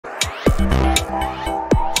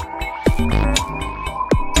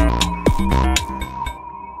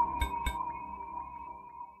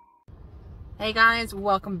Hey guys,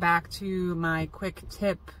 welcome back to my quick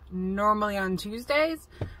tip, normally on Tuesdays,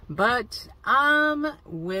 but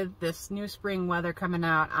with this new spring weather coming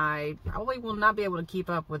out, I probably will not be able to keep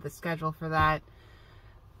up with the schedule for that.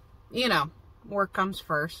 You know, work comes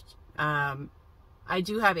first. I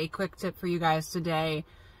do have a quick tip for you guys today,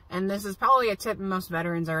 and this is probably a tip most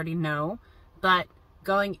veterans already know, but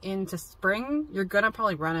going into spring, you're gonna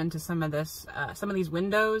probably run into some of these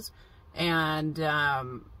windows, and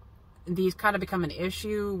these kind of become an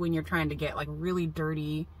issue when you're trying to get like really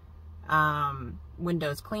dirty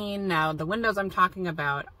windows clean. Now, the windows I'm talking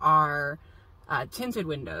about are tinted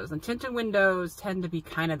windows, and tinted windows tend to be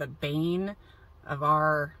kind of the bane of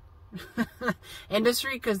our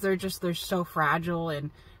industry because they're so fragile, and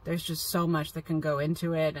there's just so much that can go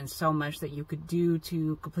into it, and so much that you could do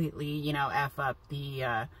to completely, you know, F up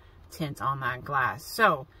the tint on that glass.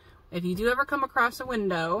 So if you do ever come across a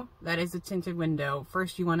window that is a tinted window,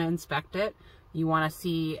 first you want to inspect it. You want to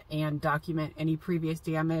see and document any previous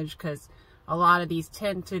damage, because a lot of these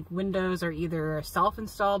tinted windows are either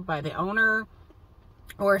self-installed by the owner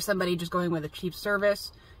or somebody just going with a cheap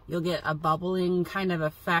service. You'll get a bubbling kind of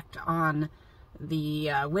effect on the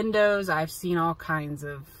windows. I've seen all kinds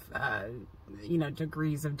of you know,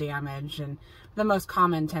 degrees of damage, and the most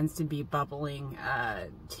common tends to be bubbling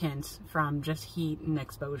tint from just heat and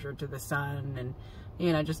exposure to the sun, and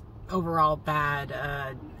you know, just overall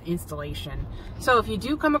bad installation. So if you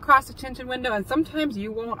do come across a tinted window, and sometimes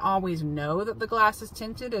you won't always know that the glass is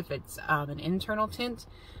tinted if it's an internal tint,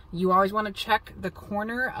 you always want to check the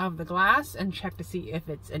corner of the glass and check to see if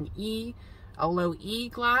it's a low E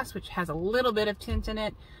glass, which has a little bit of tint in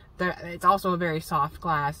it. It's also a very soft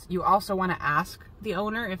glass. You also want to ask the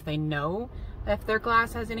owner if they know if their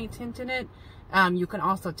glass has any tint in it. You can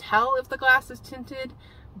also tell if the glass is tinted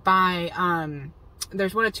by,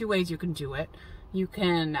 there's one of two ways you can do it. You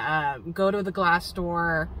can go to the glass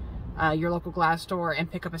store, your local glass store,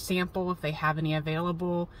 and pick up a sample if they have any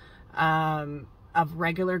available of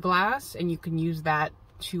regular glass, and you can use that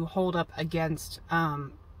to hold up against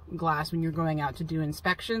glass when you're going out to do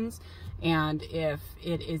inspections. And if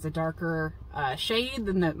it is a darker shade,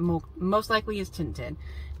 then that most likely is tinted.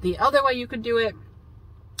 The other way you could do it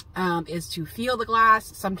is to feel the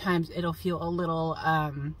glass. Sometimes it'll feel a little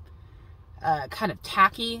kind of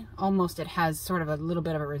tacky, almost. It has sort of a little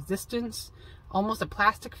bit of a resistance, almost a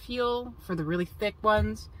plastic feel for the really thick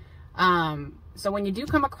ones. So when you do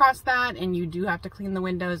come across that, and you do have to clean the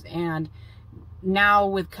windows, and now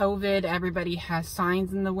with COVID, everybody has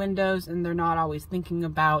signs in the windows, and they're not always thinking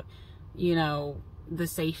about, you know, the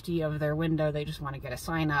safety of their window. They just want to get a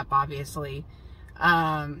sign up, obviously.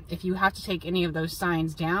 If you have to take any of those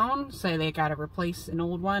signs down, say they got to replace an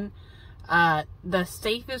old one, the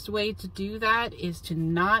safest way to do that is you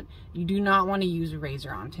do not want to use a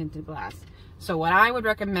razor on tinted glass. So what I would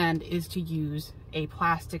recommend is to use a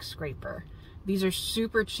plastic scraper. These are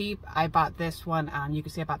super cheap. I bought this one. You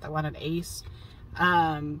can see I bought that one at Ace.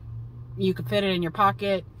 You could fit it in your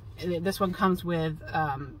pocket. This one comes with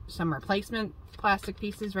some replacement plastic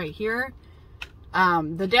pieces right here.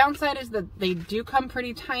 The downside is that they do come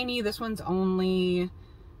pretty tiny. This one's only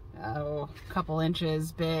a couple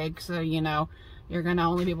inches big, so you know, you're gonna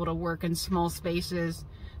only be able to work in small spaces.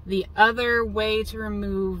 The other way to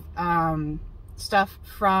remove stuff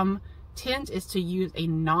from tint is to use a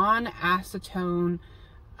non-acetone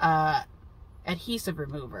adhesive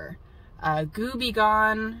remover. Goo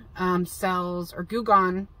Gone sells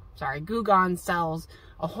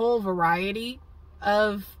a whole variety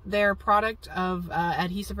of their product of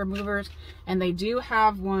adhesive removers, and they do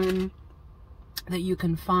have one that you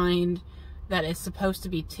can find that is supposed to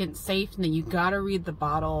be tint safe, and then you gotta read the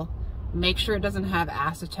bottle, make sure it doesn't have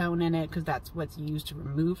acetone in it, because that's what's used to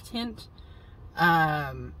remove tint.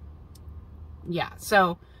 Yeah,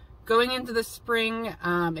 so going into the spring,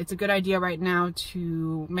 it's a good idea right now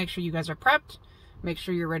to make sure you guys are prepped, make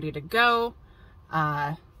sure you're ready to go.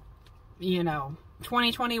 You know,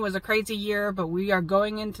 2020 was a crazy year, but we are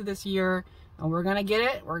going into this year, and we're gonna get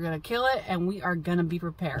it, we're gonna kill it, and we are gonna be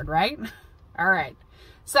prepared, right? All right,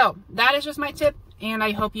 so that is just my tip, and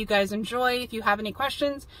I hope you guys enjoy. If you have any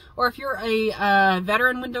questions, or if you're a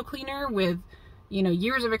veteran window cleaner with, you know,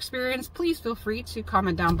 years of experience, please feel free to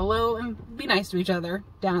comment down below, and be nice to each other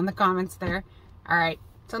down in the comments there. All right,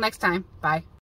 till next time, bye.